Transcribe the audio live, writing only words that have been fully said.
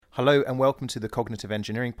Hello and welcome to the Cognitive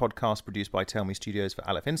Engineering Podcast produced by Tell Me Studios for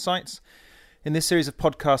Aleph Insights. In this series of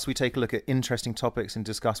podcasts, we take a look at interesting topics and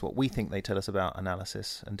discuss what we think they tell us about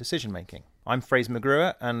analysis and decision making. I'm Fraser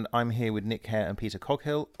McGruer and I'm here with Nick Hare and Peter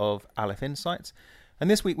Coghill of Aleph Insights. And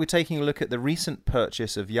this week we're taking a look at the recent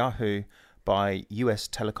purchase of Yahoo by US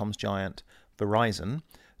telecoms giant Verizon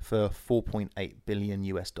for $4.8 billion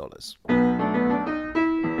US.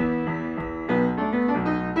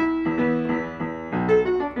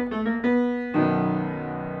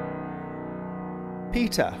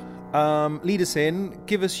 Peter, lead us in.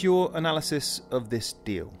 Give us your analysis of this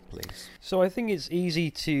deal, please. So I think it's easy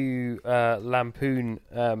to lampoon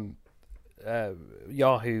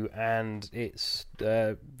Yahoo and its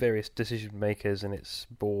various decision makers and its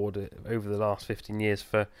board over the last 15 years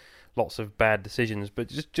for lots of bad decisions.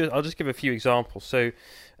 But I'll just give a few examples. So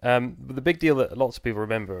the big deal that lots of people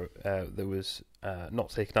remember that was not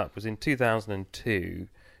taken up was in 2002.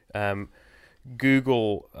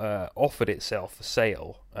 Google offered itself for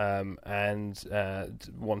sale and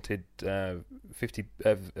wanted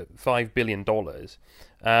 $5 billion,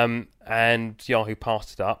 and Yahoo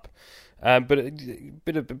passed it up. But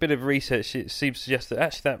a bit of research seems to suggest that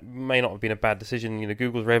actually that may not have been a bad decision. You know,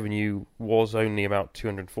 Google's revenue was only about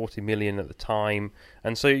 $240 million at the time,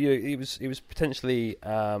 and so it was potentially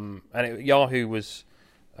Yahoo was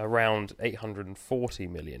around $840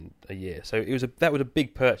 million a year. So that was a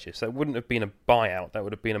big purchase. That wouldn't have been a buyout. That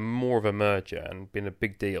would have been more of a merger and been a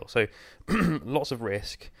big deal. So lots of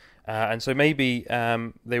risk. And so maybe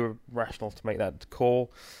they were rational to make that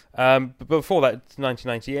call. But before that,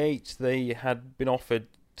 1998, they had been offered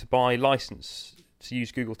to buy license to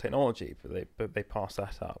use Google technology, but they passed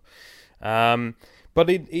that up. But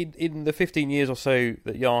in the 15 years or so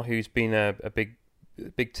that Yahoo's been a big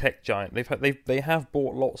tech giant, they have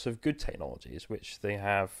bought lots of good technologies, which they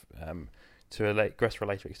have to a greater or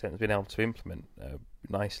later extent been able to implement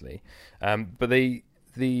nicely. But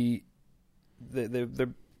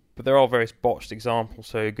there are various botched examples.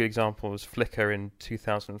 So a good example was Flickr in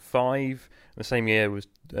 2005. The same year was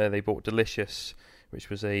they bought Delicious, which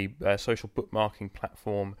was a social bookmarking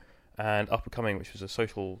platform, and Uppercoming, which was a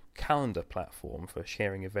social calendar platform for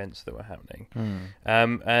sharing events that were happening.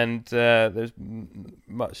 And there's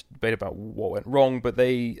much debate about what went wrong, but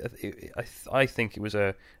I think it was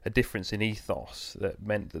a difference in ethos that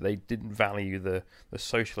meant that they didn't value the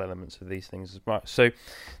social elements of these things as much. So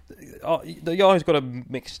the Yahoo's got a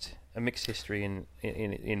mixed history in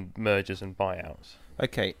mergers and buyouts.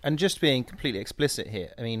 Okay, and just being completely explicit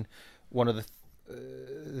here, I mean, one of the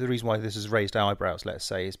reason why this has raised eyebrows, let's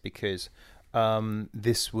say, is because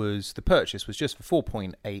the purchase was just for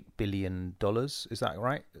 $4.8 billion. Is that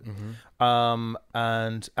right? Mm-hmm.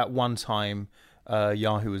 And at one time,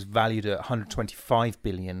 Yahoo was valued at $125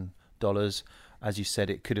 billion. As you said,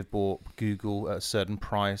 it could have bought Google at a certain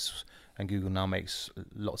price, and Google now makes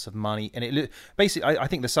lots of money. And basically, I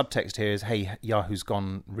think the subtext here is, hey, Yahoo's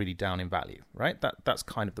gone really down in value, right? That's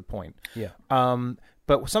kind of the point. Yeah.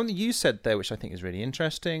 But something you said there, which I think is really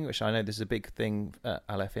interesting, which I know this is a big thing at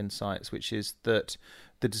Aleph Insights, which is that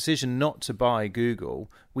the decision not to buy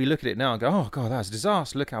Google, we look at it now and go, oh, God, that's a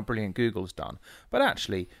disaster. Look how brilliant Google's done. But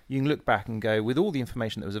actually, you can look back and go, with all the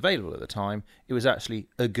information that was available at the time, it was actually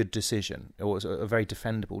a good decision. It was a very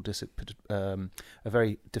defendable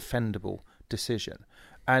decision.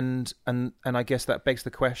 And I guess that begs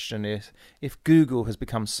the question is, if Google has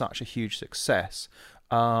become such a huge success,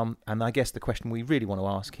 and I guess the question we really want to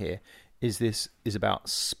ask here is about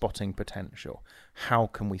spotting potential. How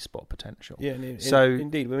can we spot potential? Yeah,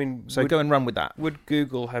 indeed. I mean, go and run with that. Would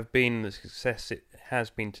Google have been the success it has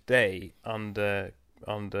been today under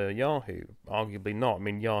Yahoo? Arguably not. I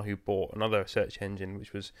mean, Yahoo bought another search engine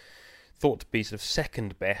which was thought to be sort of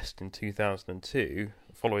second best in 2002,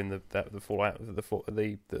 following that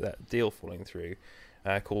deal falling through,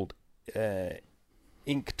 called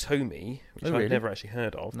Inktomi, which I've never actually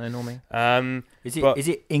heard of. No, nor me. Is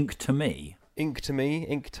it Ink2Me?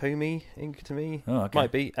 Inktomi. Oh, okay.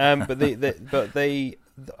 Might be. But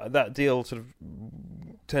that deal sort of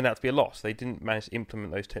turned out to be a loss. They didn't manage to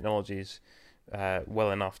implement those technologies well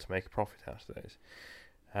enough to make a profit out of those.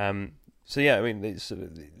 So yeah, I mean, it's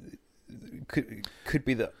could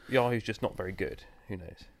be that Yahoo's just not very good. Who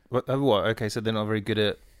knows? What? Okay, so they're not very good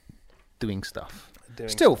at doing stuff.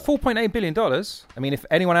 Still, $4.8 billion. I mean, if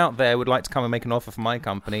anyone out there would like to come and make an offer for my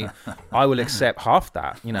company, I will accept half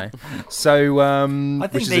that, you know. So, I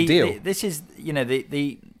think which is a deal. This is, you know,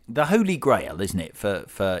 the holy grail, isn't it, for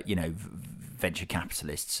you know, venture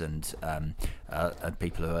capitalists and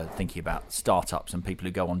people who are thinking about startups and people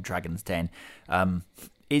who go on Dragon's Den,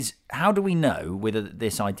 is how do we know whether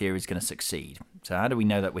this idea is going to succeed? So how do we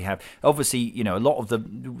know that we have? Obviously, you know, a lot of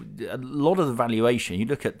the valuation. You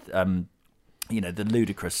look at the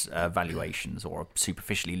ludicrous valuations, or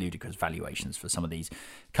superficially ludicrous valuations for some of these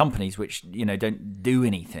companies, which don't do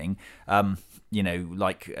anything.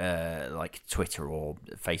 Like Twitter or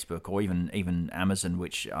Facebook or even Amazon,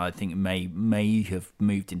 which I think may have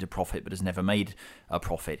moved into profit but has never made a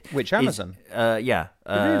profit. Which Amazon?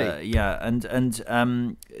 Really? Yeah, and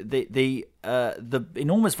the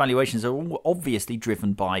enormous valuations are all obviously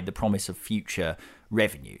driven by the promise of future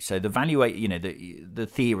revenue. So the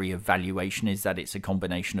theory of valuation is that it's a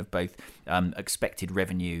combination of both expected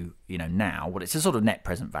revenue, now, well, it's a sort of net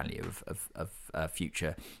present value of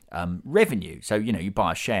future revenue. So you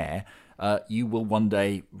buy a share, you will one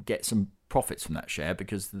day get some profits from that share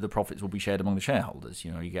because the profits will be shared among the shareholders.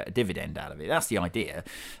 You get a dividend out of it. That's the idea.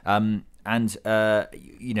 But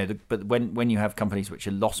when you have companies which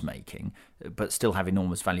are loss making but still have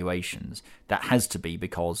enormous valuations, that has to be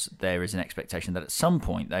because there is an expectation that at some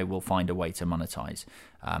point they will find a way to monetize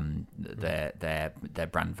their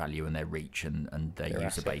brand value and their reach and their user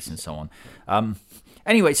assets, base and so on.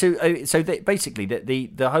 Anyway, basically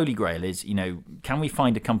the holy grail is, can we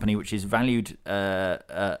find a company which is valued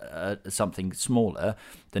something smaller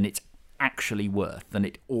than it's actually worth, than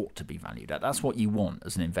it ought to be valued at? That's what you want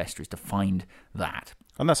as an investor, is to find that.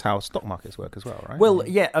 And that's how stock markets work as well, right? Well,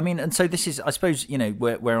 yeah, I mean, and so this is, I suppose,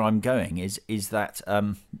 where I'm going is that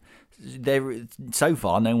there, so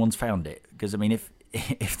far no one's found it, because I mean,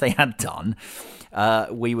 if they had done,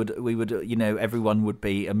 we would everyone would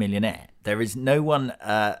be a millionaire. There is no one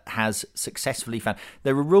has successfully found.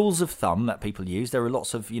 There are rules of thumb that people use. There are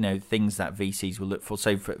lots of things that VCs will look for.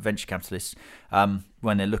 So for venture capitalists,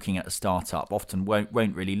 when they're looking at a startup, often won't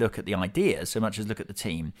really look at the idea so much as look at the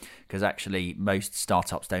team, because actually most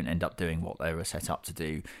startups don't end up doing what they were set up to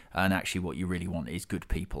do. And actually, what you really want is good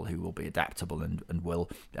people who will be adaptable and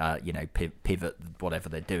will pivot whatever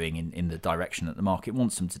they're doing in the direction that the market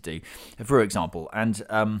wants them to do. For example, and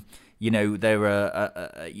there are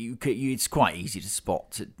it's quite easy to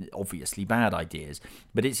spot obviously bad ideas,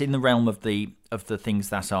 but it's in the realm of the things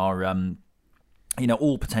that are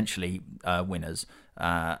all potentially winners.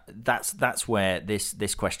 That's where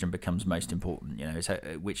this question becomes most important.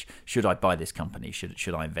 Which should I buy this company?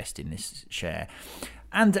 Should I invest in this share?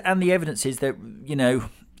 And the evidence is that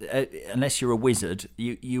unless you're a wizard,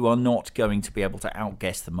 you are not going to be able to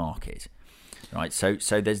outguess the market, right? So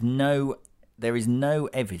there is no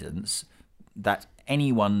evidence that any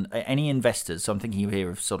investors, so I'm thinking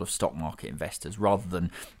here of sort of stock market investors rather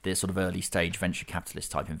than the sort of early stage venture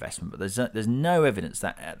capitalist type investment, but there's no evidence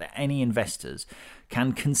that any investors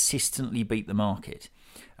can consistently beat the market.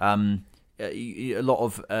 A lot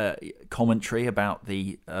of commentary about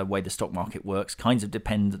the way the stock market works kind of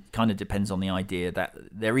depends on the idea that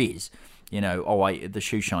there is. The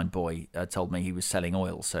shoeshine boy told me he was selling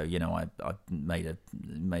oil, so I made a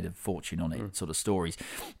fortune on it. Sort of stories,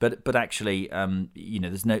 but actually,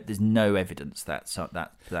 there's no evidence that some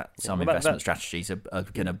investment strategies are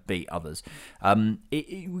going to beat others.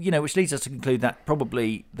 Which leads us to conclude that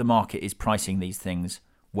probably the market is pricing these things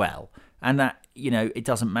well, and that it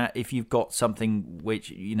doesn't matter if you've got something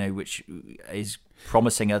which is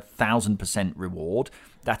promising 1,000% reward.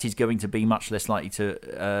 That is going to be much less likely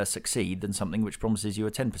to succeed than something which promises you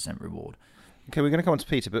a 10% reward. Okay, we're going to come on to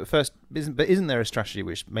Peter, but first, isn't there a strategy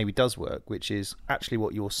which maybe does work, which is actually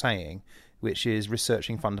what you're saying, which is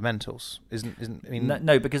researching fundamentals?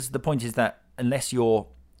 No, because the point is that the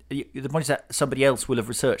point is that somebody else will have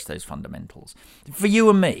researched those fundamentals for you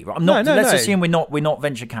and me. Right? Let's assume we're not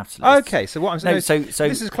venture capitalists. Okay, so what I'm saying, so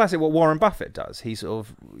this is classic what Warren Buffett does. He sort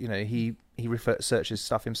of, he researches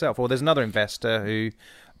stuff himself. Or there's another investor who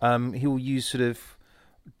he will use sort of,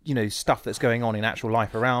 stuff that's going on in actual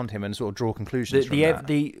life around him and sort of draw conclusions from that.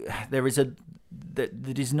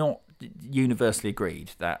 That is not universally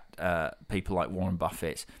agreed that people like Warren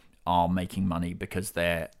Buffett are making money because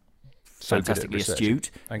they're fantastically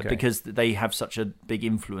astute, because they have such a big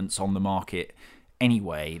influence on the market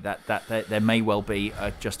anyway, that there may well be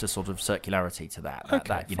just a sort of circularity to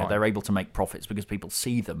that. They're able to make profits because people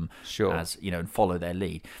see them as and follow their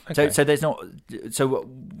lead. Okay. So there's not. So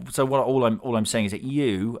what all I'm saying is that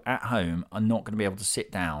you at home are not going to be able to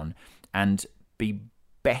sit down and be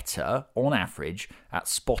better on average at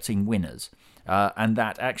spotting winners. And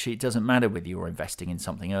that actually it doesn't matter whether you're investing in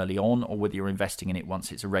something early on or whether you're investing in it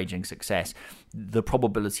once it's a raging success. The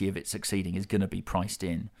probability of it succeeding is going to be priced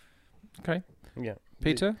in. Okay. Yeah.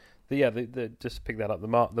 Peter? Just to pick that up,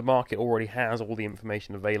 the market already has all the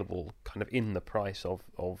information available kind of in the price of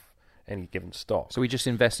any given stock. So we just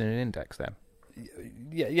invest in an index then?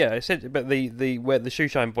 Yeah. I said, but where the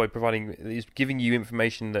Shoeshine Boy providing is giving you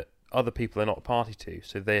information that other people are not party to,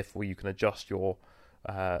 so therefore you can adjust you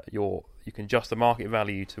can adjust the market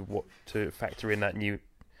value to factor in that new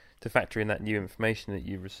information that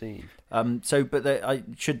you received. I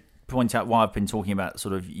should point out why I've been talking about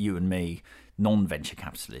sort of you and me, non-venture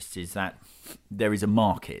capitalists, is that there is a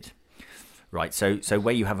market. Right, so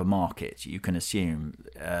where you have a market, you can assume,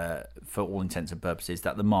 for all intents and purposes,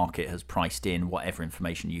 that the market has priced in whatever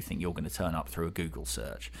information you think you're going to turn up through a Google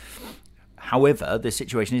search. However, the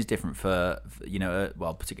situation is different for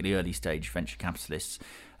particularly early stage venture capitalists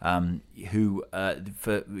who are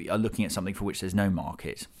looking at something for which there's no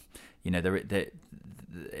market. There's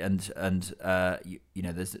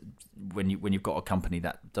when you've got a company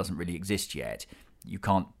that doesn't really exist yet, you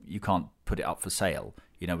can't put it up for sale.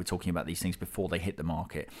 We're talking about these things before they hit the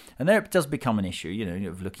market. And there it does become an issue,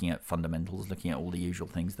 of looking at fundamentals, looking at all the usual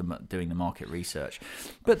things, doing the market research.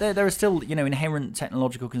 But there are still, inherent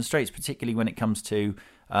technological constraints, particularly when it comes to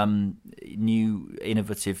new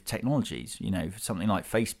innovative technologies. Something like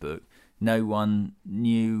Facebook, no one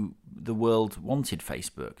knew the world wanted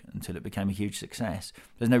Facebook until it became a huge success.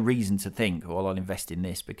 There's no reason to think, I'll invest in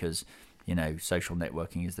this because, social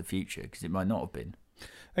networking is the future, because it might not have been.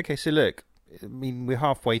 Okay, so look, we're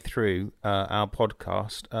halfway through our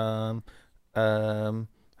podcast.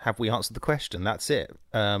 Have we answered the question? That's it.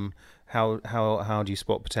 How do you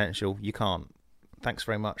spot potential? You can't. Thanks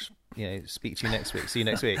very much. Speak to you next week. See you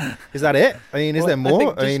next week. Is that it? Is there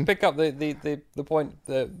more? Pick up the point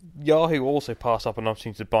that Yahoo also passed up an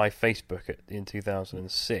opportunity to buy Facebook in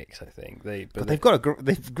 2006. I think they've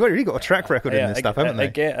really got a track record in this stuff, haven't they?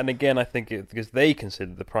 Again, I think because they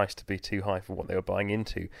considered the price to be too high for what they were buying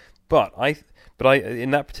into. But I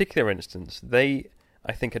in that particular instance, I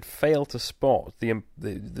think had failed to spot the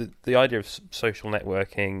idea of social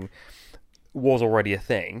networking was already a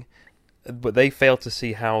thing. But they failed to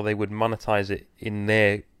see how they would monetize it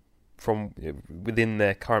within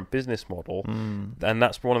their current business model, and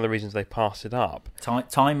that's one of the reasons they passed it up.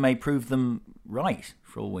 Time may prove them right,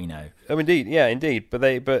 for all we know. Oh, indeed. But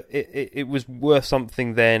it was worth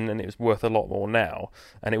something then, and it was worth a lot more now.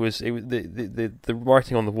 And the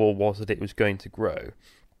writing on the wall was that it was going to grow.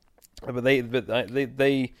 But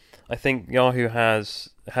I think Yahoo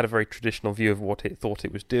has had a very traditional view of what it thought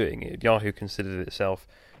it was doing. Yahoo considered itself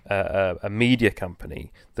a media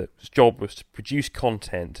company that's job was to produce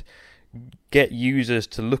content, get users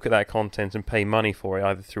to look at that content and pay money for it,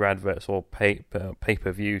 either through adverts or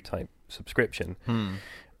pay-per-view type subscription,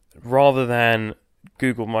 rather than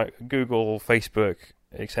Google, Facebook,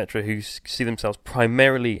 etc., who see themselves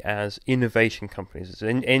primarily as innovation companies, as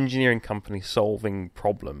engineering companies solving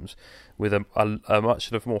problems with a much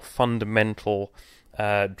sort of more fundamental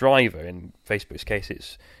driver. In Facebook's case,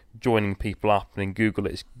 it's joining people up, and in Google,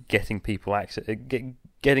 it's getting people access,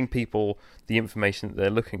 getting people the information that they're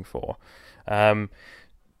looking for. So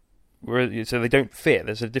they don't fit.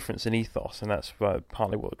 There's a difference in ethos, and that's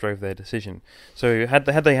partly what drove their decision. So had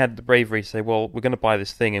they had the bravery to say, "Well, we're going to buy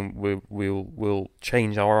this thing, and we'll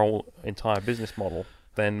change our whole entire business model,"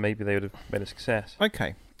 then maybe they would have been a success.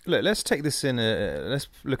 Okay, look, let's take this let's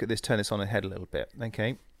look at this, turn this on its head a little bit.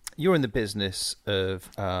 Okay, you're in the business of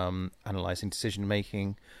analysing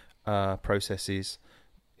decision-making processes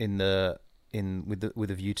with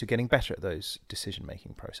a view to getting better at those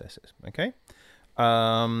decision-making processes. Okay,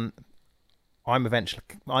 I'm a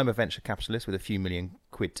venture capitalist with a few million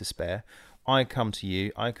quid to spare. I come to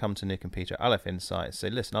you. I come to Nick and Peter at Aleph Insights. Say,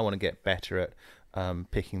 listen, I want to get better at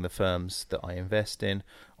picking the firms that I invest in.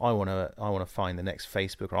 I want to find the next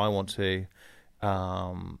Facebook, or I want to.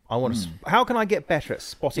 How can I get better at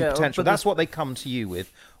spotting potential? That's what they come to you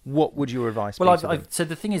with. What would your advice be? So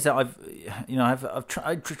the thing is that I've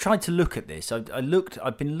tried to look at this.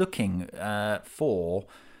 I've been looking for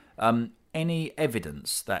any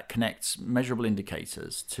evidence that connects measurable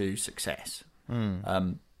indicators to success.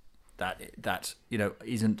 That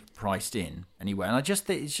isn't priced in anywhere, and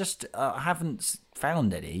I haven't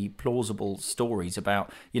found any plausible stories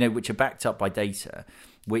about which are backed up by data,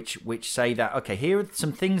 which say that okay, here are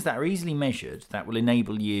some things that are easily measured that will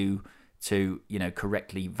enable you to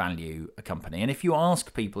correctly value a company. And if you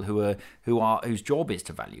ask people whose job is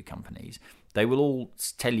to value companies, they will all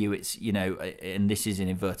tell you it's and this is in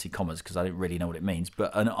inverted commas because I don't really know what it means,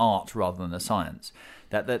 but an art rather than a science.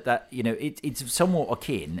 That it's somewhat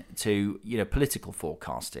akin to political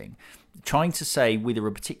forecasting. Trying to say whether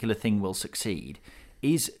a particular thing will succeed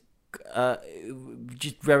is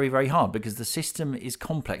just very, very hard because the system is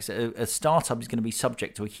complex. A startup is going to be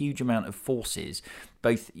subject to a huge amount of forces,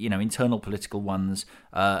 both internal political ones,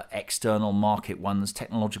 external market ones,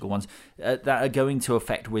 technological ones, that are going to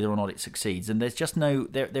affect whether or not it succeeds. And there's just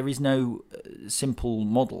there is no simple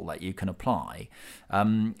model that you can apply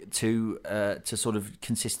to sort of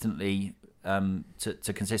consistently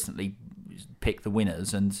to consistently pick the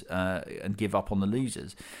winners and give up on the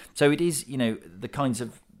losers. So it is the kinds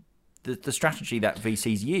of the strategy that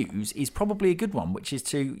VCs use is probably a good one, which is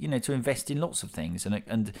to invest in lots of things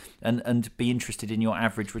and be interested in your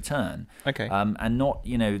average return. Okay. And not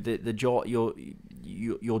the job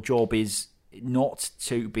your job is not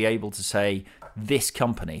to be able to say this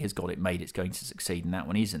company has got it made, it's going to succeed, and that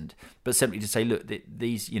one isn't, but simply to say, look,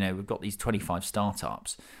 these we've got these 25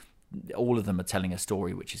 startups. All of them are telling a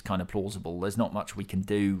story which is kind of plausible. There's not much we can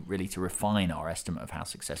do really to refine our estimate of how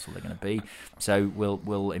successful they're going to be. So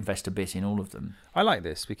we'll invest a bit in all of them. I like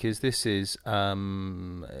this because this is I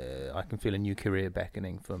can feel a new career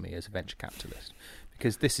beckoning for me as a venture capitalist.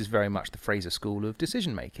 Because this is very much the Fraser School of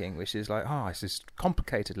decision making, which is like, this is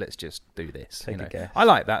complicated. Let's just do this. Take a guess. I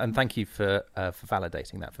like that, and thank you for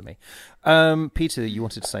validating that for me. Peter, you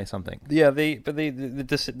wanted to say something? Yeah, the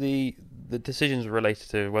decisions related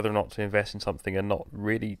to whether or not to invest in something are not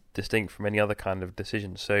really distinct from any other kind of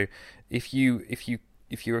decision. So, if you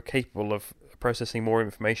are capable of processing more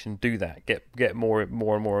information, do that. Get more and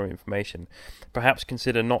more information. Perhaps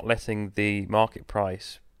consider not letting the market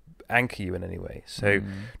price anchor you in any way. So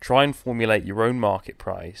try and formulate your own market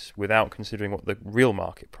price without considering what the real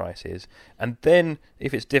market price is, and then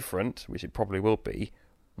if it's different, which it probably will be,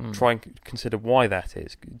 try and consider why that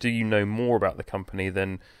is. Do you know more about the company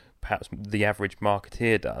than perhaps the average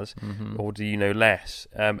marketeer does, or do you know less?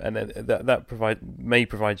 And then that may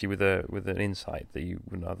provide you with an insight that you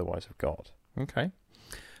wouldn't otherwise have got. Okay.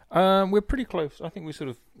 We're pretty close. I think we sort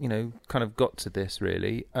of, kind of got to this,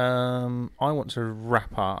 really. I want to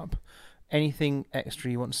wrap up. Anything extra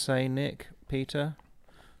you want to say, Nick, Peter?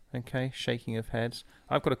 Okay, shaking of heads.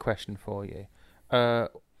 I've got a question for you.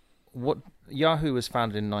 What Yahoo was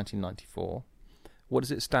founded in 1994. What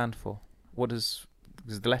does it stand for? Because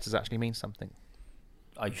the letters actually mean something.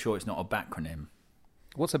 Are you sure it's not a backronym?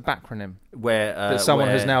 What's a backronym? That someone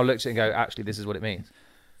has now looked at it and go, actually, this is what it means.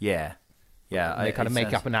 Yeah. Yeah, and they kind of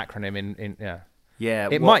make up an acronym in Yeah,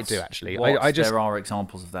 it might do actually. There are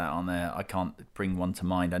examples of that, aren't there? I can't bring one to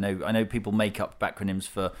mind. I know people make up backronyms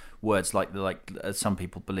for words like some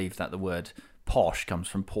people believe that the word posh comes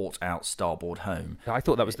from port out, starboard home. I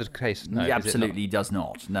thought that was the case. No, it absolutely does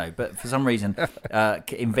not. No, but for some reason,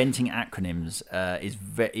 inventing acronyms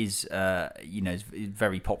is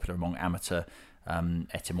very popular among amateur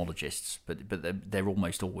etymologists, but they're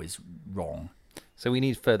almost always wrong. So we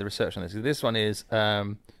need further research on this. This one is,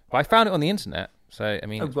 I found it on the internet. So I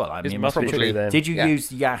mean, it must be true then. Did you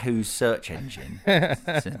use Yahoo's search engine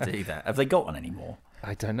to do that? Have they got one anymore?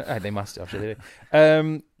 I don't know. They must have.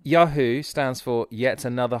 Yahoo stands for Yet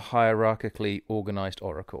Another Hierarchically Organized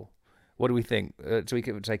Oracle. What do we think? So we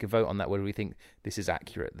could take a vote on that. Whether we think this is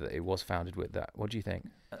accurate that it was founded with that. What do you think?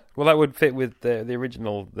 Well, that would fit with the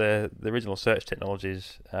original search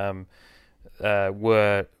technologies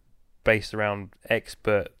were based around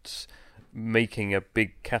experts making a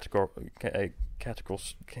big category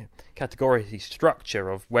structure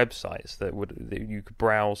of websites that you could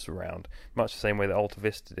browse around, much the same way that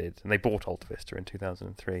AltaVista did, and they bought AltaVista in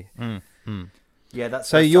 2003. Yeah, that's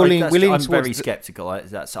so. You're leaning I'm towards very sceptical.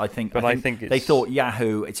 I think they thought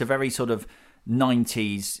Yahoo. It's a very sort of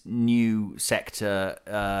 90s new sector,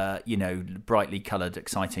 brightly coloured,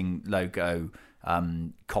 exciting logo.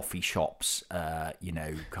 Coffee shops,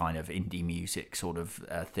 kind of indie music sort of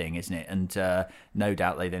thing, isn't it? And no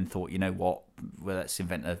doubt they then thought, well, let's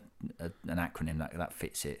invent an acronym that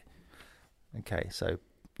fits it. Okay, so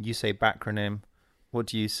you say backronym. What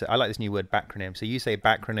do you say? I like this new word, backronym. So you say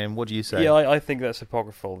backronym. What do you say? Yeah, I think that's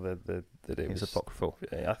apocryphal. That it was apocryphal.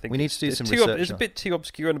 I think we need to do some research. It's a bit too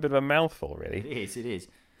obscure and a bit of a mouthful, really. It is.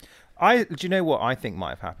 Do you know what I think might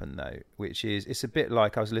have happened though? Which is, it's a bit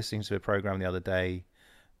like I was listening to a program the other day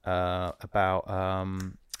about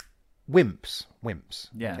wimps.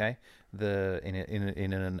 Yeah. Okay.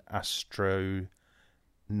 In an astronomical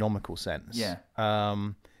sense. Yeah.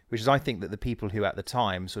 Which is, I think that the people who at the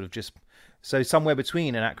time sort of just somewhere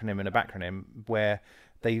between an acronym and a backronym, where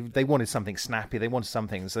they wanted something snappy, they wanted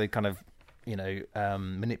something, so they kind of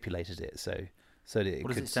manipulated it so that it.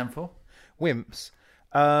 What does it stand for? WIMPs.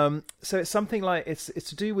 So it's something like it's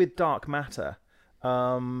to do with dark matter,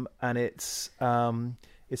 and it's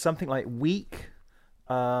something like weak,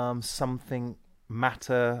 something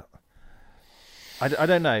matter. I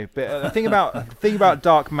don't know, but the thing about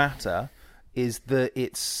dark matter is that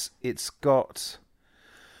it's got.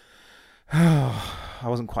 I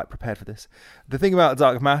wasn't quite prepared for this. The thing about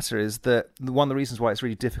dark matter is that one of the reasons why it's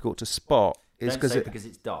really difficult to spot is because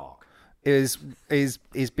it's dark. Is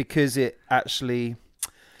because it actually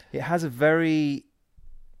has a very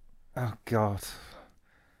God.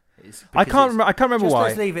 I can't remember just why.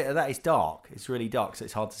 Let's leave it at that. It's dark. It's really dark, so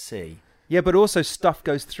it's hard to see. Yeah, but also stuff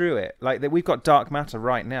goes through it. Like we've got dark matter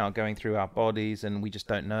right now going through our bodies, and we just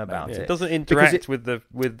don't know about it. It doesn't interact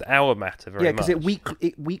with our matter very much. Yeah, because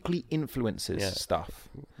it weakly influences stuff.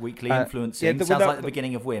 Weakly influencing. Sounds like the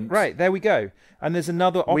beginning of WIMPs. Right, there we go. And there's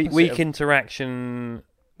another opposite. Weak interaction.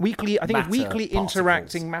 Weakly, I think it's weakly particles.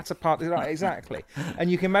 interacting matter particles. Right, exactly. And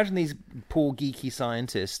you can imagine these poor geeky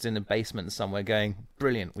scientists in a basement somewhere going,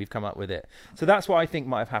 "Brilliant, we've come up with it." So that's what I think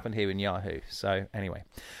might have happened here in Yahoo. So anyway.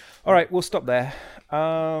 All right, we'll stop there.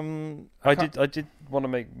 I did want to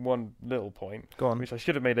make one little point, Go on. which I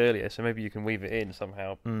should have made earlier, so maybe you can weave it in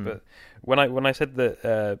somehow. But when I said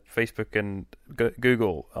that Facebook and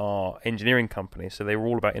Google are engineering companies, so they were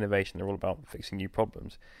all about innovation, they're all about fixing new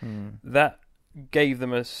problems, that gave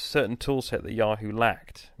them a certain tool set that Yahoo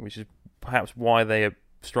lacked, which is perhaps why they are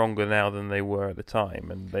stronger now than they were at the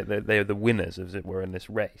time, and they are the winners, as it were, in this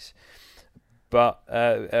race. But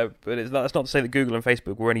that's not to say that Google and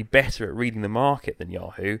Facebook were any better at reading the market than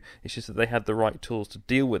Yahoo. It's just that they had the right tools to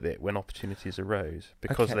deal with it when opportunities arose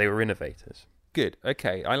because they were innovators. Good.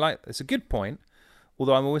 Okay, it's a good point.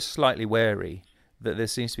 Although I'm always slightly wary that there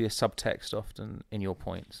seems to be a subtext often in your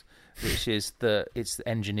points, which is that it's the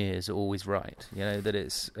engineers are always right. You know, that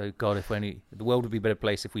it's God, if only the world would be a better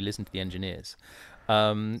place if we listened to the engineers.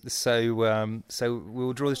 So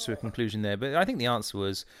we'll draw this to a conclusion there. But I think the answer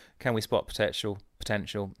was, can we spot potential?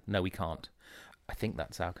 No, we can't. I think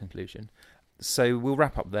that's our conclusion. So we'll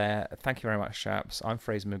wrap up there. Thank you very much, chaps. I'm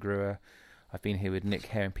Fraser McGrewer. I've been here with Nick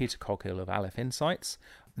Hare and Peter Coghill of Aleph Insights.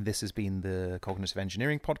 This has been the Cognitive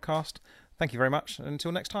Engineering Podcast. Thank you very much.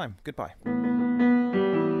 Until next time, goodbye.